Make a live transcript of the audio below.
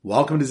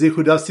Welcome to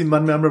Zichud Daf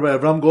Siman Member by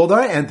Avram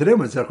Goldar, and today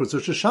we're Mesechus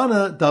Rosh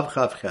Hashanah Daf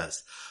Chav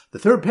Ches. The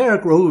third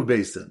parak Rohu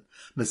Beisin.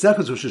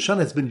 Mesechus Rosh Hashanah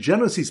has been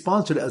generously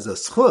sponsored as a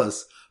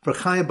schus for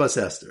Chaya Bas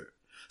Esther.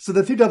 So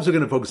the three dafs are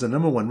going to focus on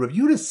number one. Rav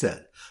Yehuda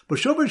said,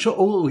 "B'shofar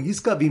she'ola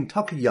yiska v'im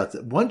taka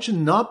yatzeh." One should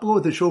not blow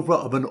with the shofar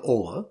of an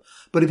ola,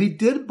 but if he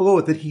did blow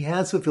with it, he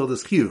has fulfilled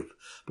his chiyuv.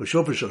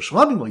 B'shofar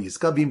she'shlamim lo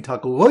yiska v'im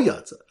taka lo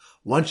yatzeh.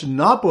 One should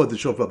not blow with the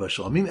shofar of a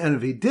shlamim, and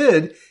if he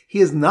did, he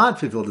has not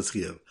fulfilled his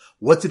chiyuv.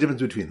 What's the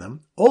difference between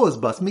them? Ola is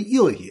bas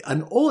me'ilahi.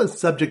 An ola is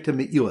subject to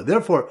me'ilah.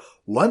 Therefore,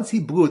 once he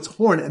blew its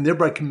horn and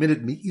thereby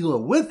committed me'ilah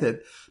with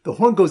it, the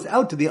horn goes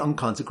out to the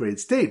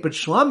unconsecrated state. But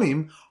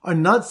shlamim are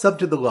not subject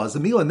to the laws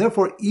of me'ilah, and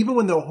therefore, even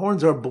when their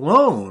horns are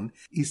blown,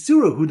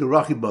 isurahu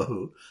derachi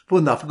bahu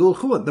v'nafgul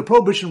chuan. The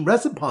prohibition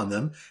rests upon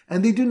them,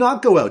 and they do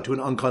not go out to an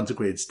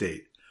unconsecrated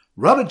state.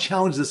 Rabbah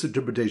challenged this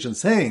interpretation,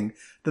 saying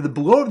that the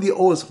blower of the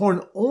ola's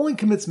horn only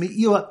commits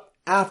me'ilah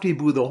after he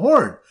blew the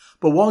horn.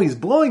 But while he's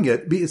blowing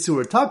it,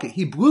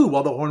 he blew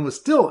while the horn was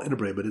still in a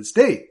prohibited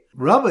state.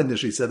 Rava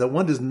initially said that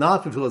one does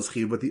not fulfill his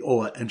chiyuv with the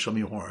ola and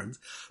shlamim horns,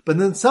 but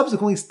then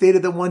subsequently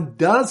stated that one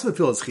does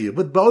fulfill his chiyuv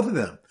with both of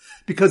them,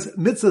 because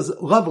mitzvahs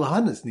lav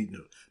lahanas nitnu.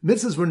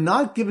 Mitzvahs were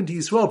not given to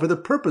Yisrael for the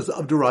purpose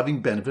of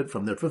deriving benefit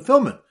from their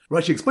fulfillment.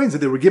 Rashi explains that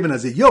they were given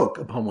as a yoke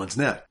upon one's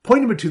neck.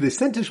 Point number two, they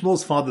sent to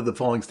Shmuel's father the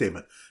following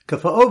statement: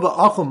 Kafa'ova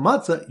achol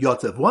matzah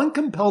yotzev. One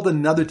compelled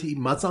another to eat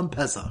matzah on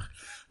Pesach.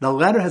 The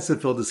latter has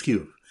fulfilled his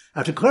chiyuv.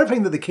 After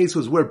clarifying that the case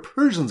was where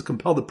Persians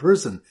compelled a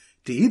person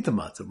to eat the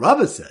matzah,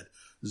 Rava said,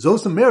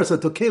 Zosamerasa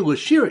tokei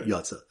l'shirat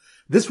yatzah.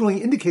 This ruling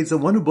indicates that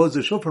one who blows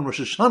the shofar on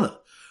Rosh Hashanah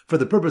for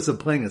the purpose of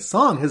playing a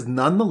song has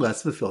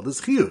nonetheless fulfilled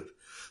his chiyuv.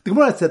 The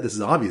Gemara said this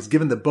is obvious,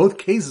 given that both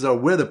cases are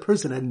where the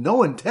person had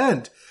no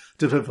intent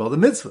to fulfill the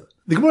mitzvah.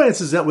 The Gemara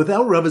answers that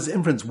without Rava's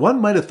inference, one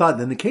might have thought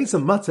that in the case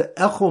of matzah,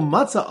 echol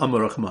matzah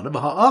amar rachmana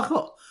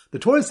v'ha'achal. The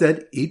Torah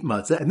said, eat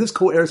matzah, and this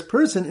coerced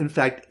person, in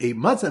fact, ate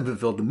matzah and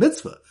fulfilled the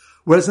mitzvah.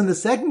 Whereas in the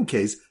second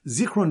case,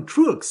 Zichron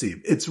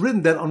Truaksiv, it's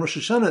written that on Rosh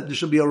Hashanah there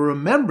shall be a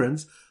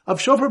remembrance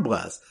of shofar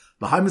blast.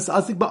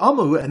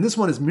 And this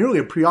one is merely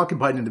a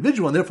preoccupied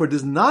individual and therefore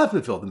does not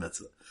fulfill the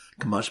mitzvah.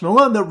 Kamash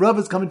Melan, that Rav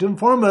is coming to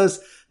inform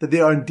us that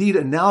they are indeed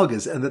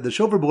analogous and that the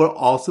shofar blower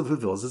also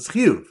fulfills its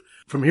chiyuv.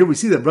 From here we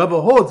see that Rava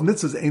holds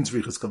mitzvahs ein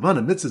tzrichas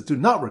kavana. Mitzvahs do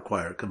not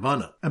require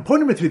kavana. And point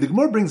number three, the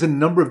Gemara brings a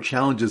number of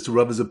challenges to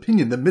Rava's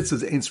opinion that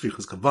mitzvahs ein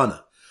tzrichas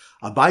kavana.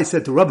 Abai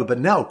said to Rava, but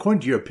now,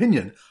 according to your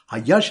opinion,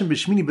 Hayashim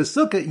b'shmini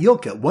b'sukkah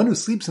yilket, one who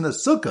sleeps in a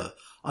sukkah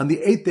on the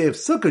 8th day of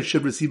Sukkah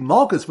should receive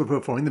malchus for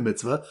performing the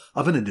mitzvah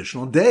of an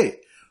additional day.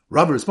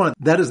 Rava responded,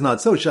 that is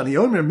not so. Shani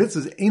omer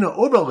mitzvahs eina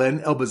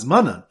oralen el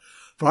bezmanan.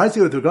 For I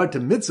say with regard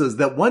to mitzvahs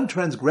that one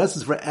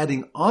transgresses for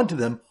adding onto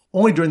them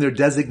only during their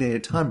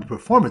designated time of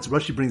performance.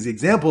 Rashi brings the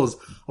examples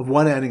of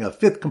one adding a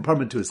fifth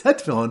compartment to his het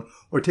tefillin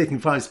or taking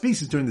 5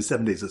 species during the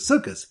 7 days of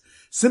Sukkot.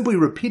 Simply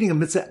repeating a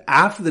mitzvah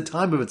after the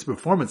time of its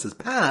performance has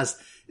passed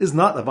is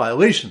not a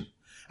violation.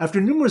 After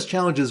numerous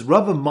challenges,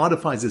 Rava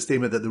modifies his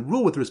statement that the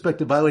rule with respect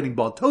to violating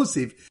Baal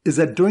Tosif is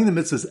that during the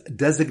mitzvah's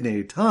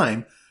designated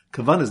time,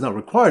 kavana is not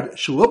required,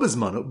 shelo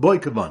bezmano, boy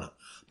kavana.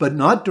 But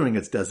not during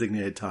its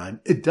designated time,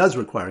 it does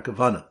require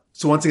kavana.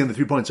 So once again, the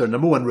 3 points are: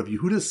 number one, Rav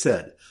Yehuda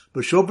said,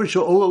 B'shofar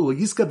she'ola lo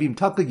yiska v'im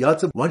taka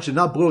yatzeh. One should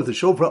not blow with the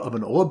shofar of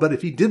an ola, but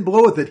if he did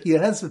blow with it, he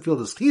has fulfilled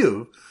his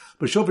chiyuv.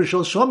 B'shofar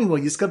shel shlamim lo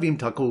yiska v'im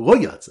taka lo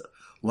yatzeh.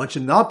 One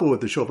should not blow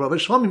with the shofar of a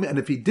shlamim, and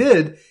if he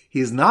did, he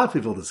has not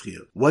fulfilled his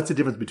chiyuv. What's the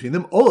difference between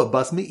them? Ola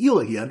bas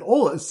me'ilah, and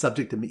ola is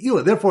subject to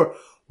me'ilah. Therefore,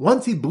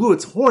 once he blew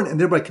its horn and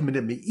thereby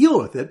committed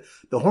me'ilah with it,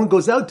 the horn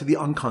goes out to the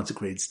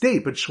unconsecrated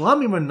state. But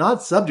shlamim are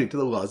not subject to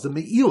the laws of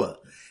me'ilah.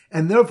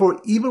 And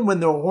therefore, even when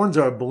their horns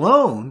are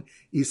blown,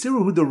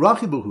 isiruhu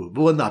derachi bahu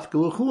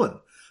v'nafgul chuan.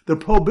 The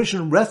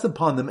prohibition rests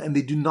upon them and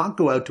they do not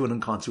go out to an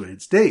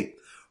unconsecrated state.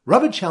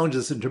 Rava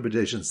challenges this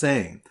interpretation,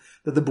 saying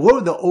that the blower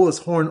of the ola's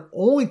horn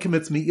only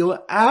commits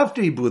me'ilah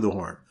after he blew the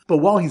horn. But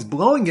while he's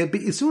blowing it,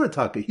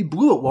 be'isurataka, he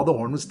blew it while the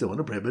horn was still in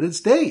a prohibited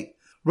state.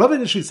 Rava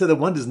initially said that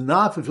one does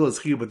not fulfill his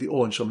chiyuv with the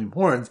ola and shlamim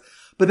horns,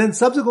 but then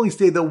subsequently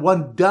stated that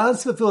one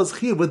does fulfill his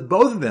chiyuv with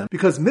both of them,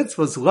 because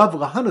mitzvahs lav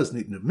lahanos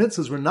nitnu.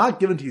 Mitzvahs were not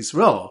given to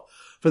Yisrael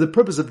for the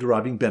purpose of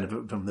deriving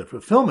benefit from their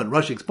fulfillment.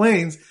 Rashi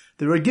explains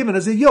they were given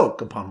as a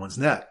yoke upon one's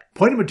neck.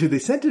 Point number two, they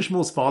sent to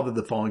Shmuel's father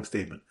the following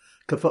statement: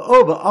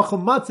 Kafa'ova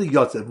achol matzah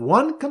yotzev.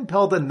 One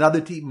compelled another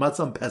to eat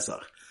matzah on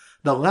Pesach.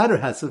 The latter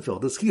has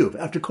fulfilled his chiyuv.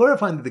 After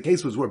clarifying that the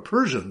case was where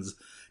Persians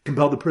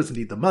compelled the person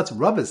to eat the matzah,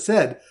 Rava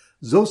said,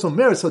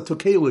 Zosomerasa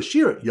tokei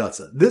l'shirat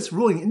yatzah. This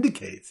ruling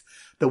indicates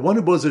that one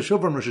who blows a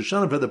shofar on Rosh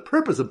Hashanah for the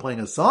purpose of playing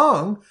a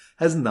song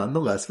has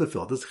nonetheless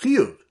fulfilled his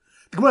chiyuv.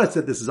 The Gemara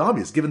said this is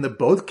obvious, given that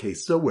both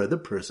cases are where the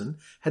person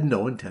had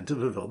no intent to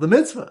fulfill the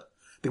mitzvah.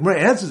 The Gemara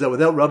answers that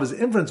without Rava's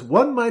inference,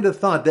 one might have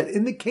thought that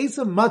in the case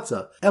of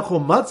matzah,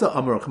 echol matzah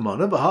amar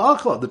rachmana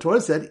v'ha'achal, the Torah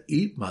said,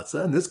 eat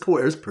matzah, and this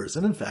coerced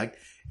person, in fact,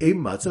 ate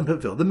matzah and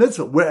fulfilled the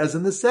mitzvah. Whereas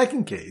in the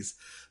second case,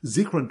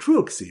 Zichron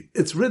Truaksiv,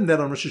 it's written that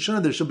on Rosh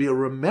Hashanah there shall be a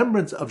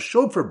remembrance of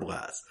shofar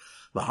blast.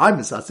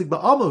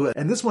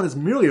 And this one is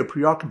merely a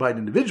preoccupied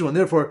individual and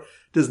therefore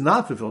does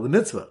not fulfill the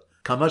mitzvah.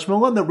 Kamash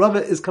Malon, that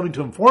Rava is coming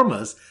to inform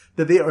us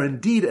that they are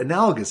indeed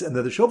analogous and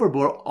that the shofar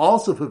blower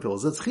also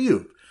fulfills its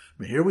chiyuv.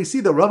 From here we see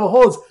that Rava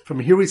holds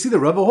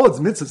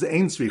mitzvahs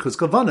ein tzrichos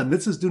kavana.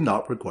 Mitzvahs do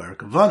not require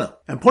kavana.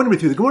 And pointing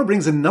with you, the Gemara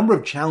brings a number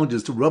of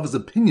challenges to Rava's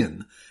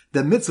opinion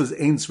that mitzvahs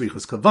ein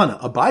tzrichos kavana.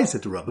 Abai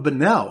said to Rava, but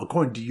now,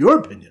 according to your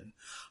opinion,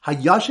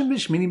 hayashim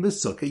b'shmini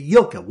b'sukkah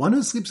yilka, one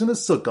who sleeps in a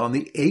sukkah on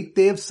the 8th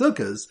day of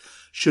sukkahs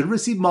should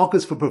receive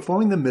malchus for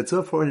performing the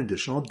mitzvah for an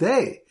additional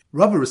day.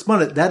 Rava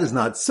responded, that is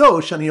not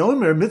so. Shani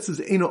omer mitzvahs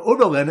eino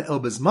orvelen el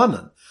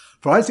bezmanan.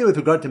 For I say with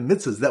regard to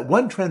mitzvahs that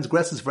one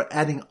transgresses for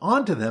adding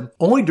on to them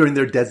only during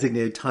their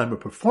designated time of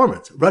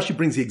performance. Rashi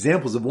brings the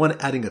examples of one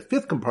adding a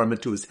 5th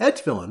compartment to his head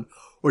tefillin,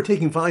 or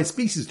taking 5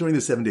 species during the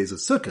 7 days of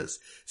Sukkot.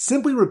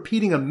 Simply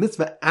repeating a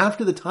mitzvah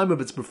after the time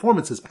of its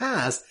performance has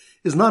passed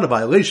is not a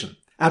violation.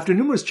 After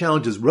numerous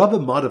challenges, Rava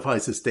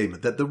modifies his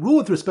statement that the rule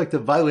with respect to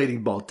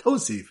violating Baal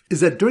Tosif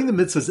is that during the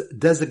mitzvah's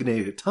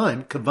designated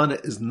time,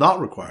 kavana is not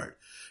required.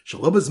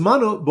 Shalom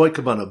bezmano boy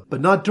kavana, but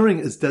not during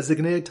its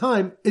designated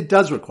time, it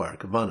does require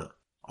kavana.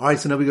 Alright,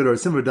 so now we go to our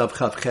simmer Dav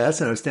Chav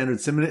Ches, and our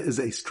standard simmer is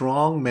a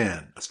strong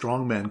man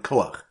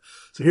koach.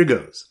 So here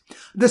goes.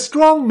 The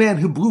strong man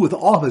who blew with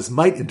all his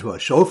might into a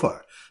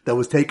shofar that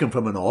was taken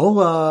from an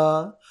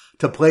olah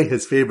to play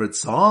his favorite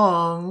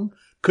song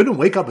couldn't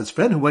wake up his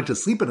friend who went to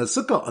sleep in a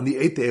sukkah on the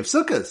 8th day of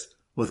Sukkot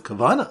with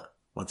kavana.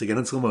 Once again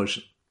in slow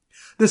motion.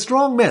 The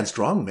strong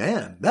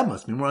man, that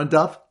must be more on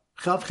Dav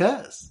Chav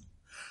Ches.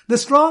 The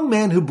strong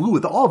man who blew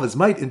with all of his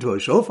might into a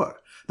shofar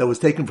that was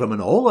taken from an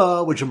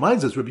olah, which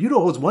reminds us, Rabbi Yehuda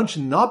holds one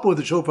should not blow with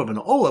the shofar of an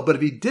olah, but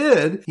if he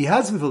did, he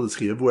has fulfilled his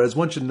chiyuv, whereas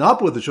one should not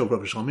blow with the shofar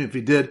of a shalom. If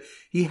he did,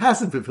 he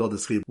hasn't fulfilled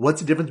his chiyuv.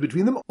 What's the difference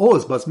between them? Olah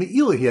is bas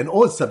me'ilah here, and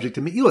olah is subject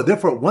to me'ilah.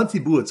 Therefore, once he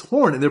blew its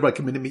horn and thereby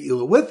committed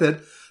me'ilah with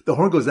it, the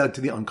horn goes out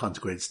to the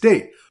unconsecrated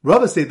state.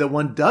 Rava say that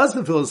one does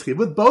fulfill his chiyuv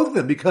with both of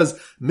them because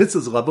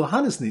mitzvahs lav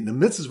hanisni. The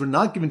mitzvahs were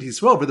not given to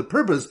Yisrael for the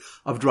purpose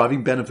of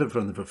deriving benefit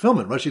from the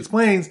fulfillment. Rashi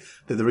explains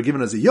that they were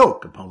given as a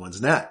yoke upon one's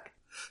neck.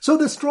 So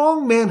the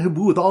strong man who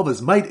blew with all of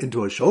his might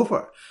into a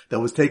shofar that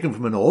was taken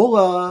from an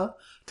olah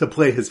to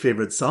play his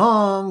favorite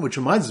song, which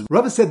reminds us,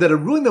 Rava said that a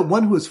ruling that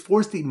one who is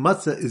forced to eat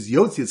matzah is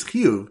yotzi's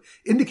chiyuv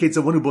indicates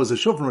that one who blows a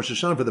shofar in Rosh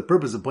Hashanah for the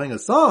purpose of playing a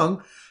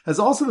song has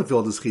also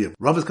fulfilled his chiyuv.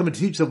 Rava is coming to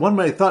teach that one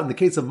might have thought in the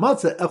case of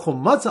matzah,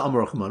 echol matzah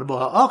amar rachmana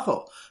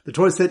b'ha'achol. The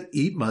Torah said,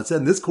 eat matzah,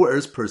 and this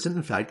coerced person,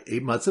 in fact,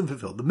 ate matzah and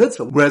fulfilled the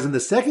mitzvah. Whereas in the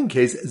second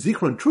case,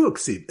 zichron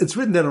truaksiv, it's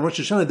written that on Rosh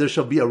Hashanah there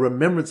shall be a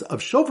remembrance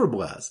of shofar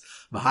blast,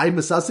 v'hai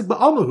masasik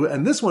ba'almahu,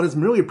 and this one is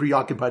merely a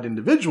preoccupied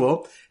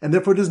individual, and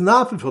therefore does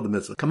not fulfill the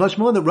mitzvah. Kamash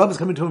Malon, that Rav is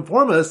coming to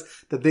inform us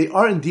that they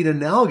are indeed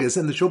analogous,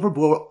 and the shofar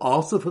blower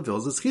also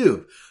fulfills his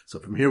chiyuv. So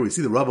from here we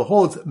see the Rava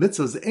holds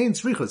mitzvahs ein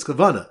tzrichos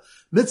kavana.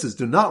 Mitzvahs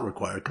do not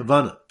require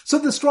kavana. So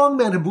the strong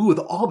man who blew with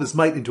all of his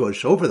might into a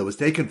shofar that was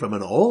taken from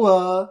an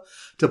olah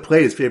to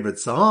play his favorite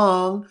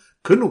song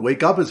couldn't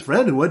wake up his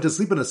friend who went to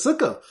sleep in a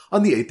sukkah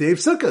on the 8th day of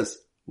Sukkot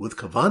with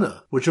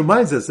kavana. Which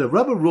reminds us that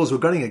Rava rules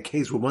regarding a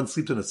case where one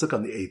sleeps in a sukkah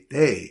on the 8th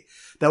day,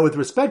 that with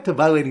respect to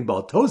violating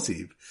Baal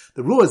Tosiv,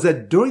 the rule is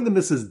that during the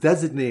mitzvah's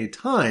designated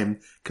time,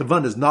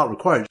 kavana is not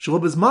required.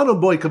 Shalom bezmano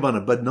boy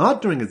kavana, but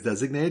not during its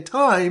designated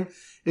time,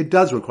 it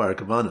does require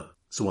kavana.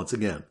 So once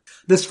again,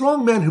 the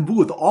strong man who blew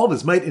with all of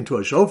his might into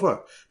a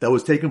shofar that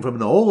was taken from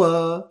an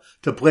olah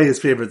to play his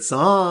favorite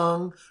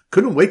song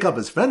couldn't wake up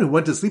his friend who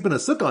went to sleep in a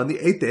sukkah on the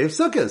 8th day of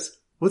Sukkot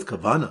with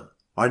kavana.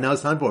 Alright, now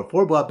it's time for a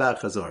 4-block back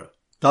chazorah.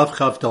 Dav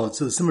Chav Daled.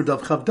 So the simmer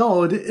Dav Chav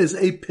Daled is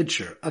a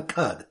pitcher, a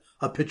cud,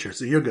 a pitcher.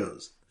 So here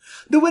goes.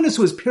 The witness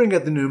who was peering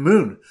at the new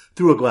moon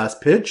through a glass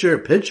pitcher,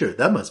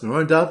 that must be more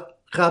on Dav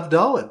Chav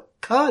Daled,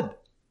 cud.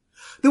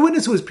 The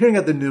witness who was peering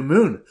at the new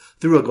moon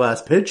through a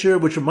glass pitcher,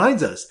 which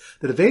reminds us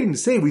that if they didn't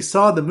say we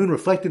saw the moon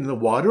reflected in the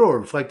water or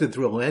reflected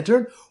through a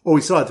lantern, or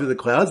we saw it through the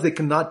clouds, they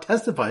cannot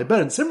testify about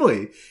it. And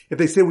similarly, if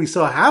they say we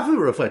saw half of it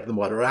reflected in the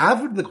water, or half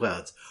of it in the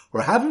clouds,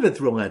 or half of it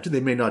through a lantern,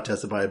 they may not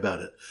testify about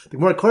it. The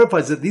Gemara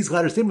clarifies that these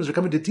latter statements are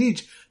coming to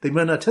teach they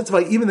may not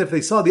testify even if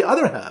they saw the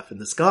other half in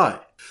the sky.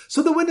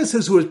 So the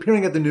witnesses who were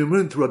peering at the new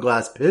moon through a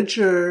glass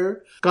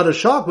pitcher got a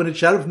shock when it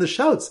shouted from the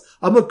shouts,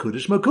 a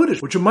Makudish,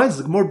 Makudish, which reminds us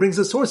the Gemara brings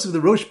the source of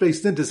the Rosh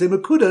based in to say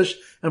Makudish,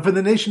 and for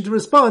the nation to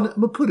respond,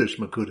 Makudish,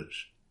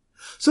 Makudish.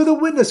 So the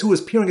witness who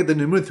was peering at the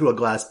new moon through a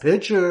glass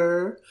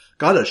pitcher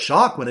got a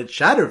shock when it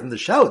shattered from the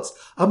shouts,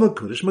 a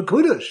Makudish,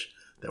 Makudish,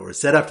 that were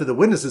said after the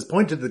witnesses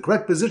pointed to the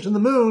correct position of the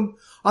moon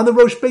on the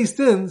Rosh based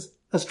in's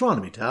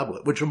astronomy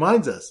tablet, which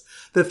reminds us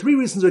that 3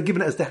 reasons are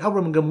given as to how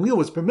Rabban Gamliel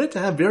was permitted to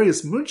have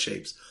various moon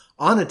shapes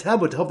on a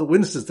tablet to help the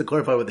witnesses to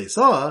clarify what they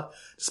saw,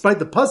 despite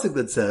the pasuk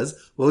that says,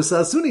 Lo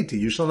sasuniti,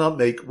 you shall not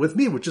make with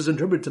me, which is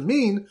interpreted to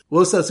mean,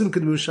 Lo sasun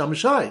k'dmu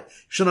shamashai, you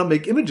shall not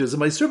make images of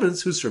my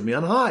servants who serve me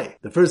on high.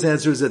 The first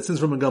answer is that since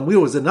Rabban Gamliel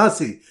was a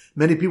Nasi,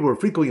 many people were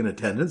frequently in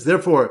attendance,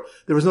 therefore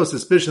there was no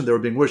suspicion they were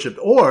being worshipped,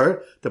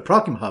 or, the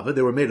prakim hava,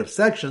 they were made of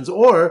sections,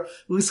 or,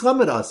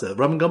 l'islamid asa,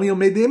 Rabban Gamliel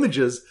made the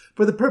images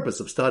for the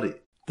purpose of study.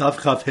 Dav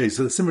Chav Hei,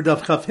 so the simmer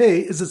Dav Chav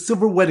Hei is a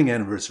silver wedding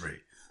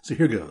anniversary. So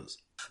here goes.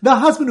 The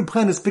husband who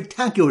planned a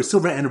spectacular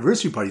silver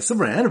anniversary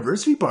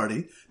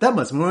party, that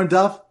must be more on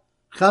Dav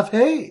Chaf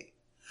Hey.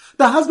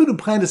 The husband who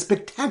planned a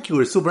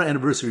spectacular silver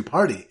anniversary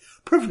party,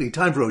 perfectly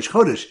timed for Rosh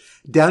Chodesh,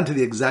 down to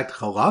the exact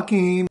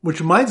chalakim,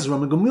 which reminds us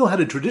Rabban Gamliel had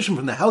a tradition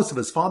from the house of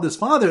his father's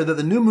father that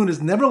the new moon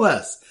is never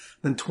less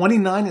than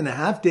 29 and a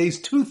half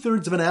days,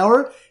 2/3 of an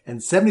hour,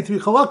 and 73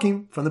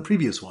 chalakim from the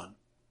previous one.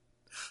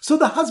 So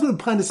the husband who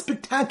planned a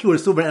spectacular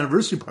silver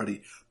anniversary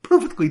party,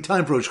 perfectly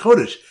timed for Rosh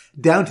Chodesh,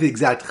 down to the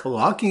exact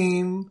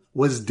chalakim,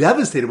 was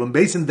devastated when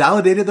Beis Din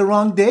validated the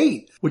wrong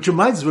date, which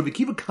reminds us Rabbi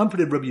Akiva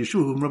comforted Rabbi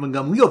Yeshua, whom Rabban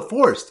Gamliel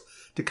forced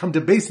to come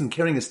to Beis Din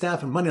carrying his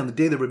staff and money on the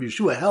day that Rabbi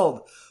Yeshua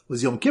held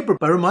was Yom Kippur,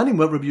 by reminding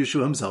what Rabbi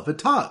Yeshua himself had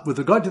taught. With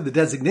regard to the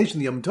designation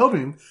of Yom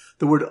Tovim,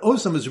 the word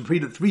Osam is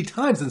repeated 3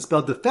 times and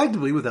spelled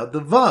defectively without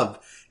the Vav,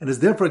 and is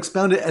therefore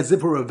expounded as if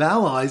it were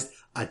vowelized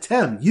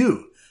Atem,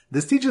 you.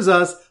 This teaches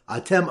us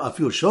Atem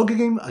afil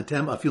shogegim,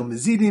 Atem afil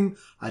mizidim,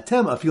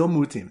 Atem afil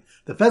mutim.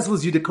 The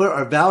festivals you declare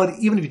are valid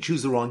even if you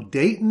choose the wrong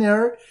date in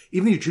error,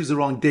 even if you choose the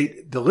wrong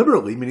date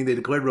deliberately, meaning they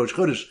declared Rosh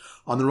Chodesh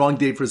on the wrong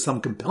date for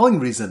some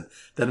compelling reason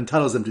that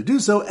entitles them to do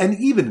so, and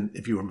even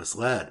if you were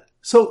misled.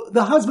 So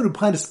the husband who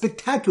planned a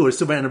spectacular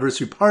silver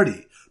anniversary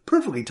party,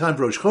 perfectly timed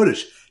for Rosh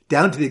Chodesh,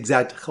 down to the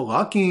exact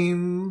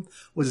chalakim,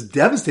 was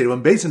devastated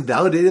when Beis Din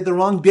validated the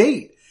wrong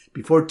date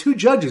before 2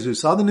 judges who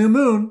saw the new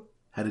moon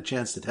had a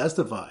chance to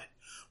testify.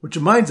 Which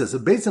reminds us,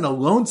 if Beis Din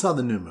alone saw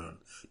the new moon,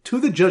 2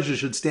 of the judges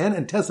should stand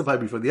and testify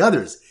before the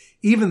others,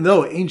 even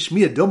though Ein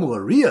Shmiya Domu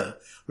L'Ariya.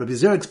 Rabbi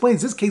Zera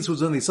explains this case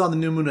was when they saw the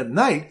new moon at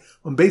night,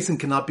 when Beis Din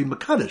cannot be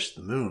Makadosh,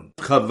 the moon.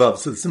 Chavav,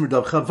 so the Simmer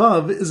Dav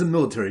Chavav is a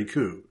military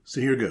coup. So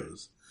here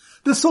goes.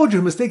 The soldier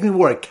who mistakenly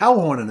wore a cow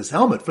horn on his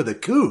helmet for the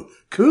coup.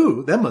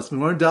 Coup, that must be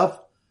more Dav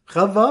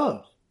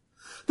Chavav.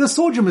 The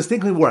soldier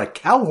mistakenly wore a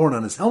cow horn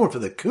on his helmet for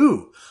the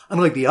coup,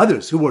 unlike the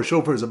others who wore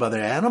shofars of other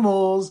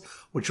animals,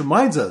 which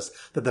reminds us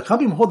that the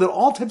Chachamim hold that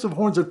all types of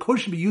horns are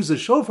kosher to be used as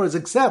shofars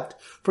except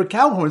for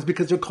cow horns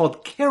because they're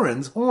called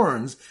Karen's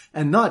horns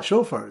and not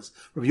shofars.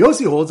 Rabbi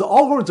Yossi holds that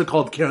all horns are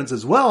called Karen's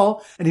as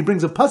well, and he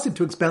brings a pasuk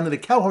to expound that a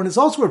cow horn is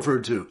also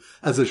referred to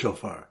as a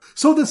shofar.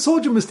 So the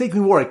soldier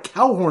mistakenly wore a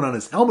cow horn on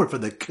his helmet for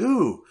the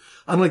coup,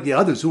 unlike the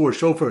others who wore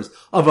shofars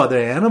of other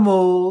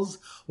animals,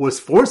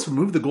 was forced to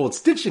remove the gold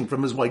stitching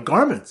from his white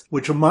garments,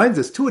 which reminds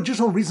us 2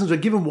 additional reasons are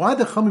given why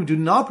the Chachamim do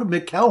not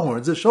permit cow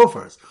horns as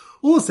shofars.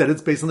 Ula said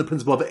it's based on the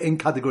principle of Ein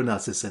Kategor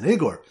Nasis and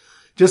Egor.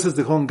 Just as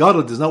the Kohen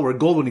Gadol does not wear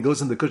gold when he goes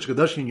into the Kodesh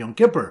Kodashim in Yom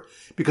Kippur,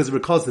 because it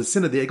recalls the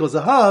sin of the Egel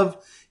Zahav,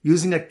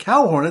 using a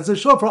cow horn as a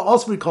shofar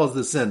also recalls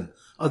the sin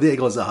of the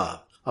Egel Zahav.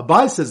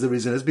 Abai says the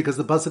reason is because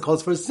the pasuk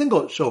calls for a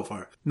single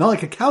shofar. Not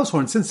like a cow's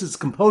horn, since it's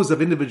composed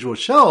of individual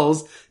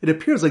shells, it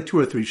appears like 2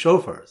 or 3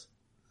 shofars.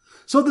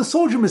 So the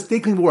soldier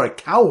mistakenly wore a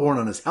cow horn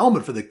on his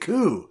helmet for the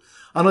coup,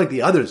 unlike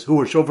the others who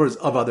wore shofars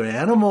of other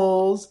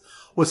animals,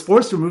 was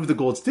forced to remove the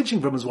gold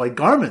stitching from his white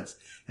garments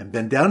and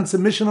bend down in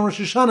submission on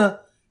Rosh Hashanah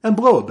and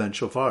blow a ben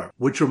shofar.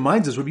 Which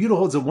reminds us, Rabbi Yehuda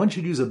holds that one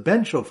should use a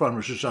ben shofar on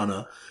Rosh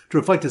Hashanah to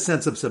reflect a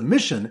sense of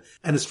submission,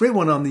 and a straight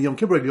one on the Yom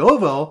Kippur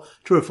Yovel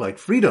to reflect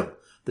freedom.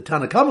 The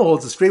Tanna Kama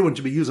holds a straight one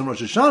should be used on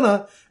Rosh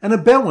Hashanah, and a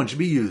ben one should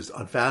be used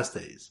on fast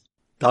days.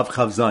 Dav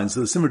Chav Zayin.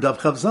 So the Simmer Dav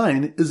Chav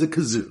Zayin is a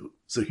kazoo.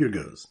 So here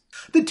goes.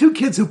 The 2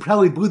 kids who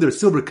proudly blew their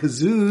silver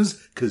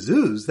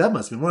kazoos, that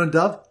must be more than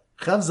Dav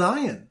Chav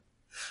Zayin.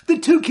 The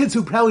 2 kids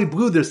who proudly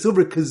blew their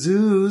silver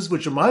kazoos,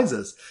 which reminds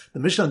us, the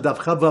Mishnah on Dav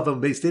Chavav on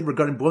Beis Din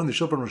regarding blowing the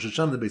shofar on Rosh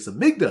Hashanah in the base of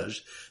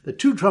Migdash, the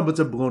 2 trumpets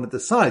are blown at the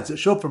sides. The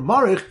shofar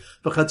marich,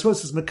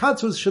 v'chatzros is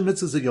mekatzros,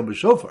 shemitzvos a yom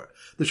b'shofar.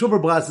 The shofar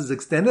blast is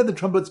extended, the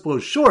trumpets blow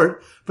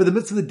short, for the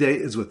mitzvah of the day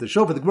is with the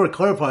shofar. The Gemara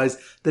clarifies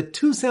that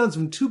 2 sounds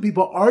from 2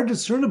 people are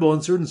discernible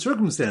in certain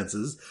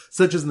circumstances,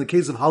 such as in the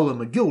case of Hallel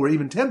and Megillah, where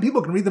even 10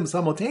 people can read them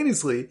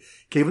simultaneously.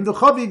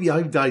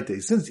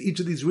 Since each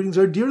of these readings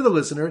are dear to the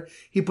listener,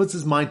 he puts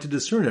his mind to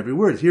discern every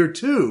word. Here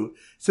too,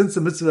 since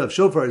the mitzvah of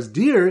shofar is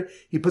dear,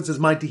 he puts his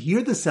mind to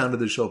hear the sound of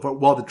the shofar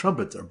while the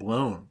trumpets are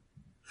blown.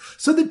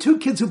 So the 2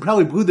 kids who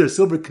probably blew their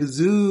silver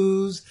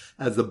kazoos,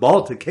 as the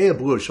Baal Tekeah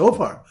blew a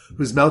shofar,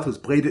 whose mouth was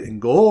plated in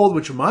gold,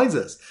 which reminds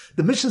us,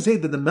 the Mishnah say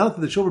that the mouth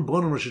of the shofar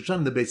blown on Rosh Hashanah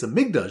in the base of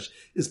Migdash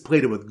is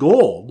plated with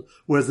gold,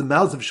 whereas the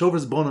mouths of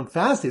shofars blown on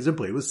fast days are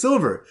plated with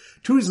silver.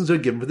 2 reasons are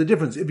given for the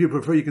difference. If you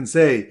prefer, you can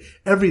say,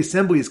 every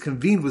assembly is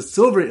convened with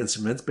silver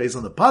instruments based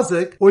on the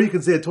pasuk, or you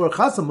can say a Torah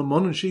chasam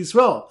mamon and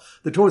Yisrael.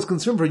 The Torah is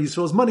concerned for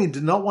Yisrael's money and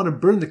did not want to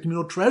burn the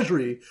communal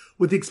treasury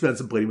with the expense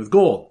of plating with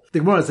gold. The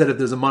Gemara said if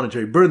there's a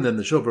monetary burden, then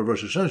the shofar of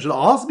Rosh Hashanah should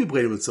also be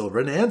plated with silver,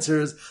 and the answer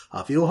is,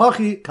 Afil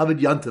hachi kavod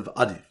yantav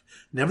adif.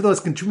 Nevertheless,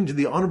 contributing to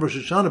the honor of Rosh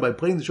Hashanah by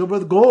plating the shofar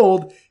with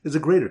gold is a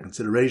greater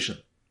consideration.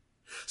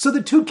 So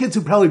the 2 kids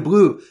who probably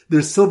blew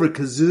their silver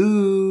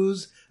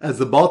kazoos, as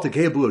the Baal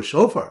Tekeah blew a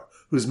shofar,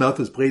 whose mouth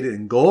was plated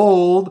in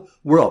gold,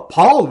 were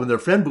appalled when their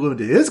friend blew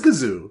into his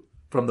kazoo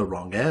from the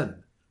wrong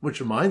end.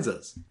 Which reminds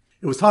us,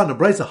 it was taught in a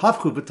brisa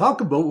hafchu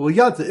v'talkabo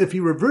u'yata, if he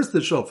reversed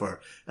the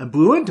shofar and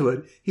blew into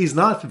it, he's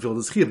not fulfilled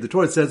his chiyuv. The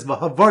Torah says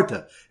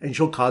v'havarta, and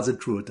shall cause a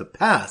trua to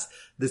pass.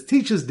 This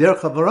teaches derech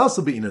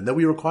havaraso be'inan, that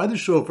we require the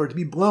shofar to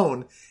be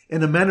blown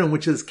in a manner in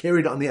which it is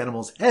carried on the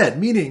animal's head,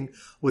 meaning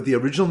with the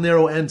original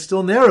narrow end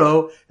still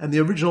narrow and the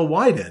original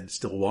wide end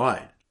still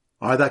wide.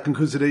 All right, that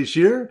concludes today's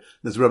shir.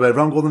 This is Rabbi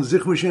Avram Golden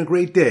Zich wishing a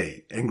great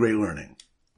day and great learning.